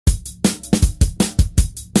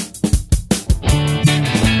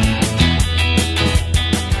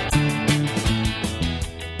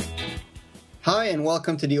and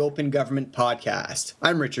welcome to the Open Government Podcast.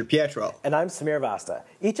 I'm Richard Pietro. And I'm Samir Vasta.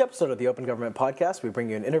 Each episode of the Open Government Podcast, we bring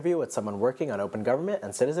you an interview with someone working on open government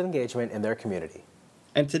and citizen engagement in their community.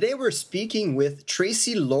 And today we're speaking with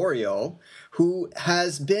Tracey Lauriault, who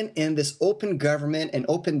has been in this open government and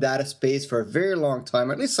open data space for a very long time,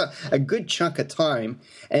 or at least a good chunk of time,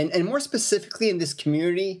 and more specifically in this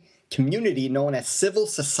community known as civil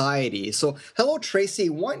society. So, hello, Tracey.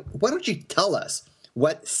 Why don't you tell us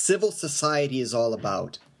what civil society is all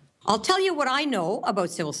about? I'll tell you what I know about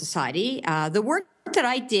civil society. The work that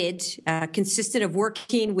I did consisted of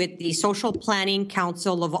working with the Social Planning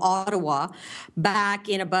Council of Ottawa back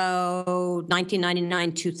in about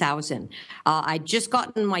 1999-2000. I'd just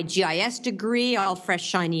gotten my GIS degree, all fresh,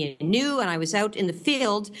 shiny, and new, and I was out in the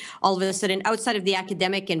field all of a sudden outside of the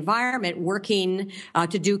academic environment working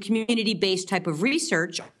to do community-based type of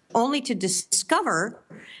research, only to discover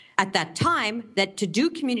at that time that to do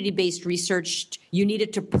community-based research, you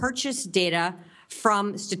needed to purchase data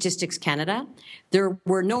from Statistics Canada. There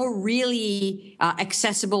were no really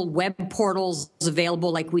accessible web portals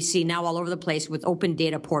available like we see now all over the place with open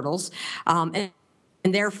data portals. And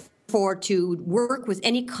therefore, to work with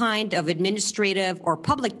any kind of administrative or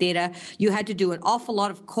public data, you had to do an awful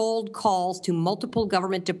lot of cold calls to multiple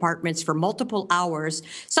government departments for multiple hours,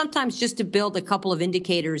 sometimes just to build a couple of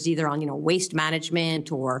indicators either on, waste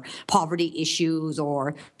management or poverty issues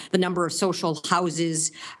or the number of social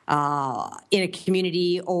houses in a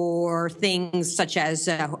community or things such as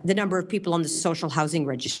the number of people on the social housing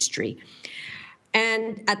registry.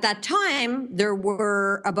 And at that time, there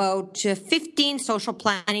were about 15 social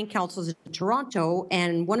planning councils in Toronto.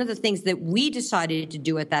 And one of the things that we decided to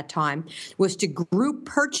do at that time was to group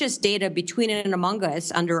purchase data between and among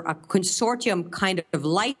us under a consortium kind of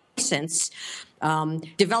license.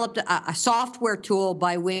 Developed a software tool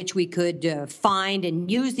by which we could find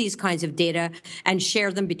and use these kinds of data and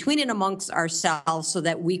share them between and amongst ourselves so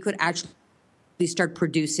that we could actually start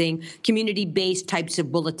producing community-based types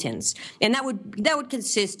of bulletins. And that would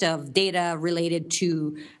consist of data related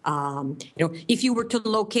to, if you were to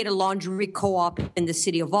locate a laundry co-op in the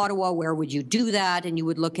city of Ottawa, where would you do that? And you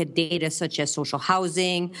would look at data such as social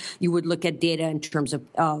housing. You would look at data in terms of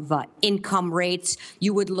income rates.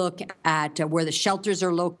 You would look at where the shelters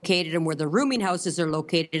are located and where the rooming houses are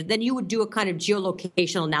located. Then you would do a kind of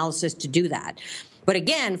geolocational analysis to do that. But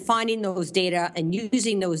again, finding those data and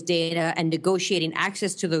using those data and negotiating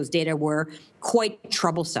access to those data were quite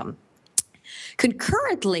troublesome.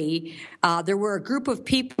 Concurrently, there were a group of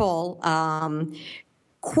people,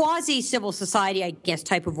 quasi-civil society, I guess,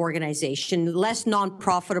 type of organization, less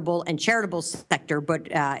non-profitable and charitable sector, but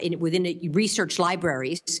within research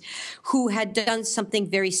libraries, who had done something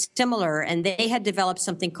very similar, and they had developed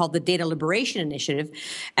something called the Data Liberation Initiative,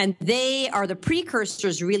 and they are the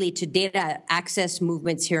precursors, really, to data access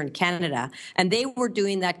movements here in Canada, and they were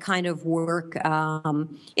doing that kind of work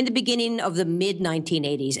in the beginning of the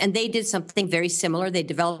mid-1980s, and they did something very similar. They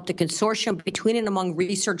developed a consortium between and among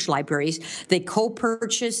research libraries. They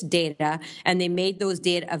co-purchased data, and they made those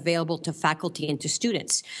data available to faculty and to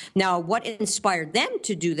students. Now, what inspired them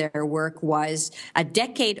to do their work was a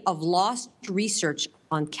decade of lost research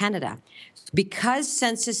on Canada. Because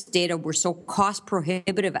census data were so cost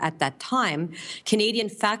prohibitive at that time, Canadian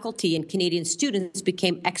faculty and Canadian students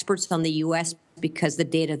became experts on the U.S. because the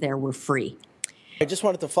data there were free. I just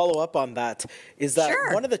wanted to follow up on that, is that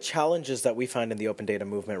Sure. One of the challenges that we find in the open data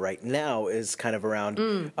movement right now is kind of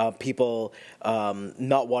around people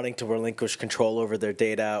not wanting to relinquish control over their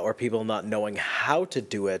data, or people not knowing how to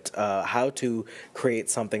do it, how to create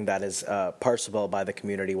something that is parsable by the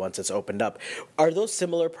community once it's opened up. Are those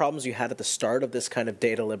similar problems you had at the start of this kind of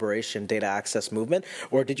data liberation, data access movement,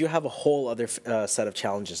 or did you have a whole other set of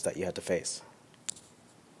challenges that you had to face?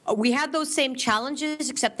 We had those same challenges,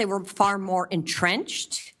 except they were far more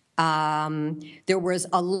entrenched. There was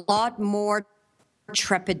a lot more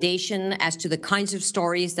trepidation as to the kinds of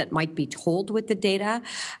stories that might be told with the data.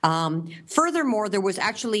 Furthermore, there was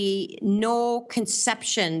actually no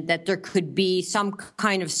conception that there could be some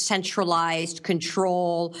kind of centralized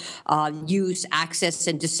control, use, access,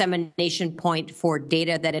 and dissemination point for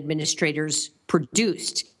data that administrators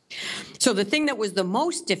produced. So the thing that was the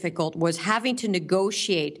most difficult was having to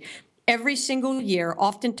negotiate every single year,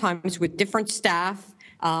 oftentimes with different staff,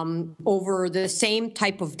 over the same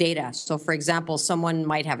type of data. So, for example, someone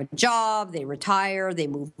might have a job, they retire, they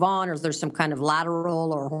move on, or there's some kind of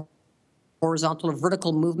lateral or horizontal or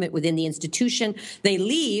vertical movement within the institution. They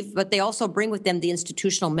leave, but they also bring with them the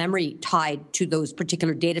institutional memory tied to those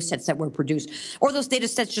particular data sets that were produced. Or those data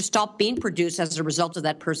sets just stop being produced as a result of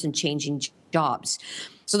that person changing jobs.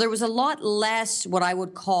 So there was a lot less what I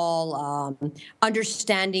would call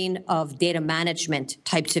understanding of data management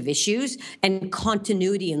types of issues and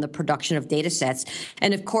continuity in the production of data sets.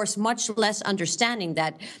 And of course, much less understanding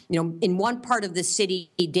that, in one part of the city,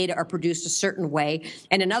 data are produced a certain way,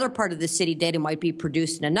 and another part of the city, data might be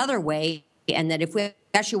produced in another way. And that if we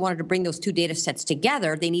actually wanted to bring those two data sets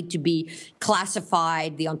together, they need to be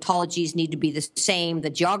classified, the ontologies need to be the same, the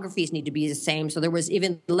geographies need to be the same. So there was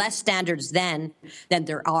even less standards then than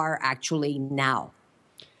there are actually now.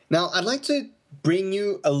 Now, I'd like to bring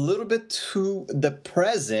you a little bit to the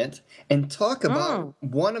present and talk about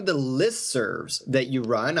one of the listservs that you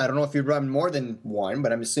run. I don't know if you run more than one,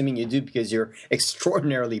 but I'm assuming you do because you're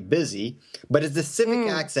extraordinarily busy. But it's the Civic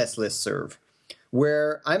Access listserv,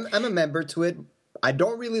 where I'm a member to it. I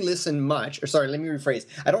don't really listen much, or sorry, let me rephrase.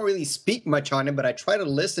 I don't really speak much on it, but I try to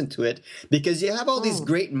listen to it because you have all these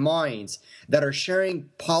great minds that are sharing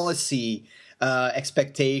policy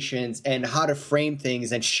expectations and how to frame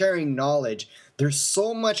things and sharing knowledge. There's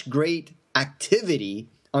so much great activity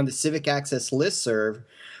on the Civic Access listserv,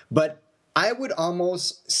 but I would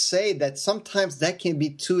almost say that sometimes that can be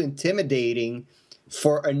too intimidating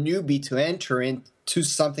for a newbie to enter into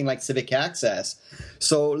something like Civic Access.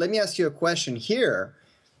 So let me ask you a question here.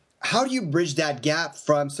 How do you bridge that gap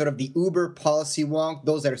from sort of the uber policy wonk,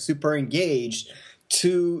 those that are super engaged,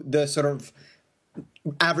 to the sort of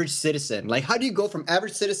average citizen? Like, how do you go from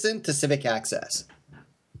average citizen to Civic Access?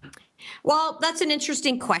 Well, that's an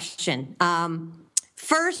interesting question.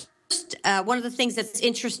 First, one of the things that's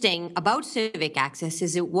interesting about Civic Access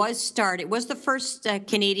is it was the first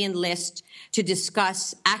Canadian list to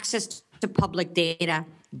discuss access to public data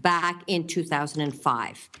back in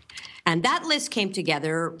 2005. And that list came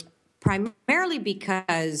together primarily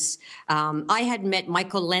because I had met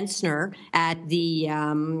Michael Lenzner at the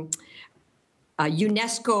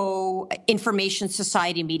UNESCO Information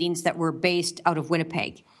Society meetings that were based out of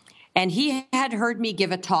Winnipeg. And he had heard me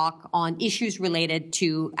give a talk on issues related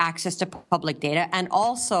to access to public data. And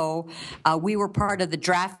also, we were part of the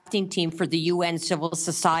drafting team for the UN Civil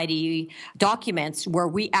Society documents, where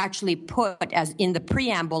we actually put, as in the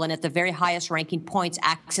preamble and at the very highest ranking points,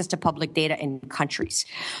 access to public data in countries,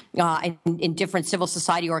 in different civil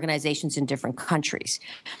society organizations in different countries.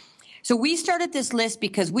 So we started this list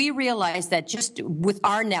because we realized that just with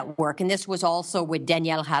our network, and this was also with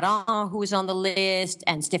Danielle Haran, who was on the list,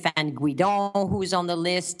 and Stéphane Guidon, who was on the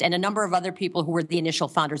list, and a number of other people who were the initial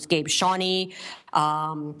founders. Gabe Shawnee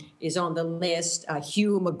is on the list.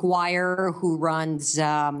 Hugh McGuire, who runs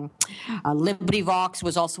LibriVox,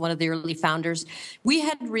 was also one of the early founders. We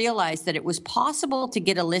had realized that it was possible to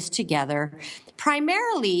get a list together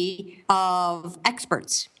primarily of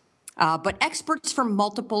experts. But experts from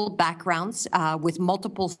multiple backgrounds with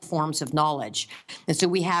multiple forms of knowledge. And so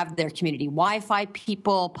we have their community Wi-Fi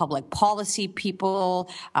people, public policy people,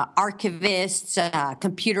 archivists,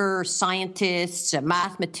 computer scientists,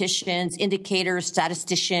 mathematicians, indicators,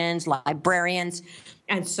 statisticians, librarians,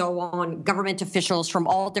 and so on, government officials from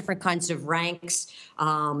all different kinds of ranks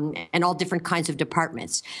and all different kinds of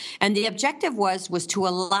departments. And the objective was to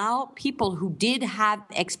allow people who did have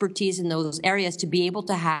expertise in those areas to be able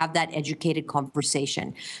to have that educated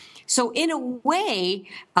conversation. So in a way,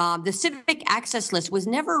 the Civic Access List was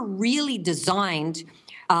never really designed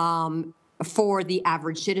for the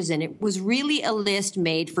average citizen. It was really a list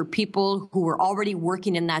made for people who were already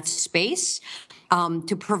working in that space,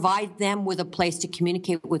 to provide them with a place to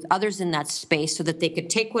communicate with others in that space so that they could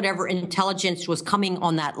take whatever intelligence was coming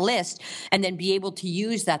on that list and then be able to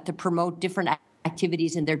use that to promote different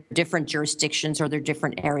activities in their different jurisdictions or their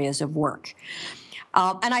different areas of work.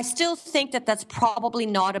 And I still think that that's probably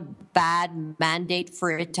not a bad mandate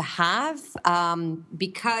for it to have,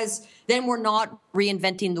 because then we're not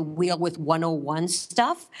reinventing the wheel with 101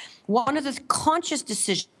 stuff. One of the conscious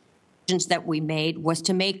decisions that we made was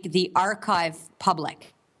to make the archive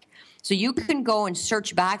public. So you can go and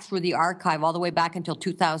search back through the archive all the way back until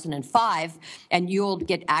 2005, and you'll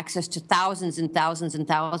get access to thousands and thousands and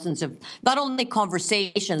thousands of not only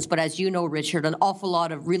conversations, but as you know, Richard, an awful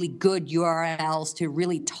lot of really good URLs to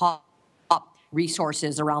really top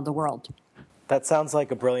resources around the world. That sounds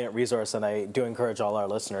like a brilliant resource, and I do encourage all our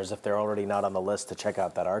listeners, if they're already not on the list, to check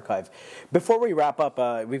out that archive. Before we wrap up,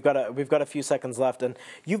 we've got a few seconds left, and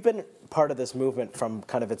you've been part of this movement from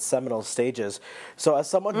kind of its seminal stages. So as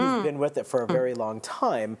someone who's been with it for a very long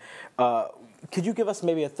time, could you give us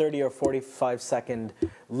maybe a 30 or 45-second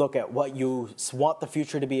look at what you want the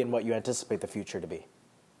future to be and what you anticipate the future to be?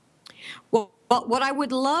 Well, what I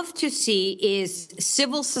would love to see is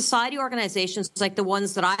civil society organizations like the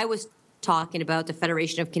ones that I was talking about the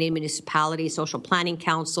Federation of Canadian Municipalities, social planning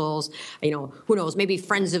councils, who knows, maybe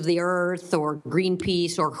Friends of the Earth or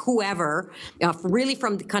Greenpeace or whoever, really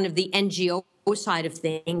from kind of the NGO side of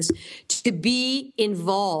things, to be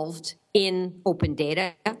involved in open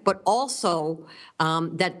data, but also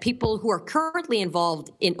that people who are currently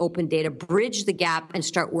involved in open data bridge the gap and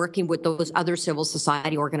start working with those other civil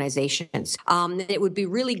society organizations. It would be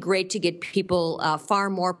really great to get people far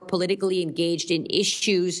more politically engaged in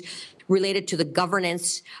issues related to the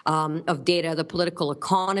governance of data, the political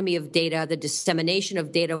economy of data, the dissemination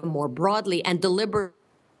of data more broadly, and deliberative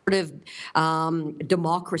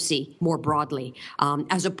democracy more broadly,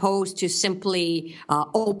 as opposed to simply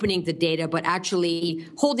opening the data, but actually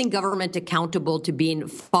holding government accountable to being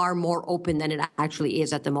far more open than it actually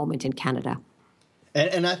is at the moment in Canada.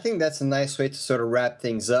 And I think that's a nice way to sort of wrap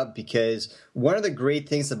things up, because one of the great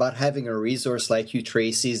things about having a resource like you,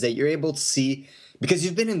 Tracey, is that you're able to see, because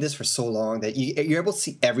you've been in this for so long, that you're able to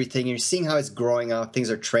see everything. You're seeing how it's growing, how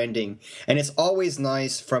things are trending. And it's always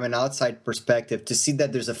nice from an outside perspective to see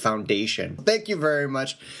that there's a foundation. Thank you very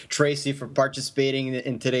much, Tracey, for participating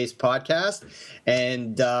in today's podcast.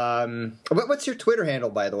 And what's your Twitter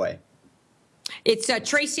handle, by the way? It's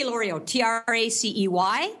Tracey Lauriault, Tracey.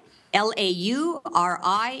 Lauriault.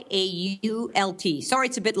 Sorry,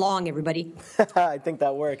 it's a bit long, everybody. I think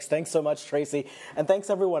that works. Thanks so much, Tracey. And thanks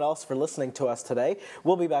everyone else for listening to us today.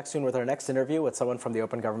 We'll be back soon with our next interview with someone from the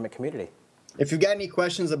open government community. If you've got any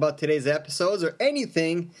questions about today's episodes or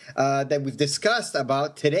anything that we've discussed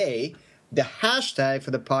about today, the hashtag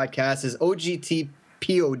for the podcast is OGTPod,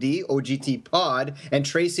 and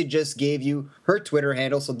Tracey just gave you her Twitter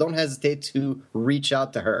handle, so don't hesitate to reach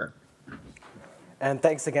out to her. And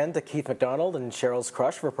thanks again to Keith McDonald and Cheryl's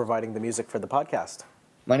Crush for providing the music for the podcast.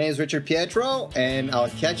 My name is Richard Pietro, and I'll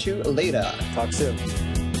catch you later. Talk soon.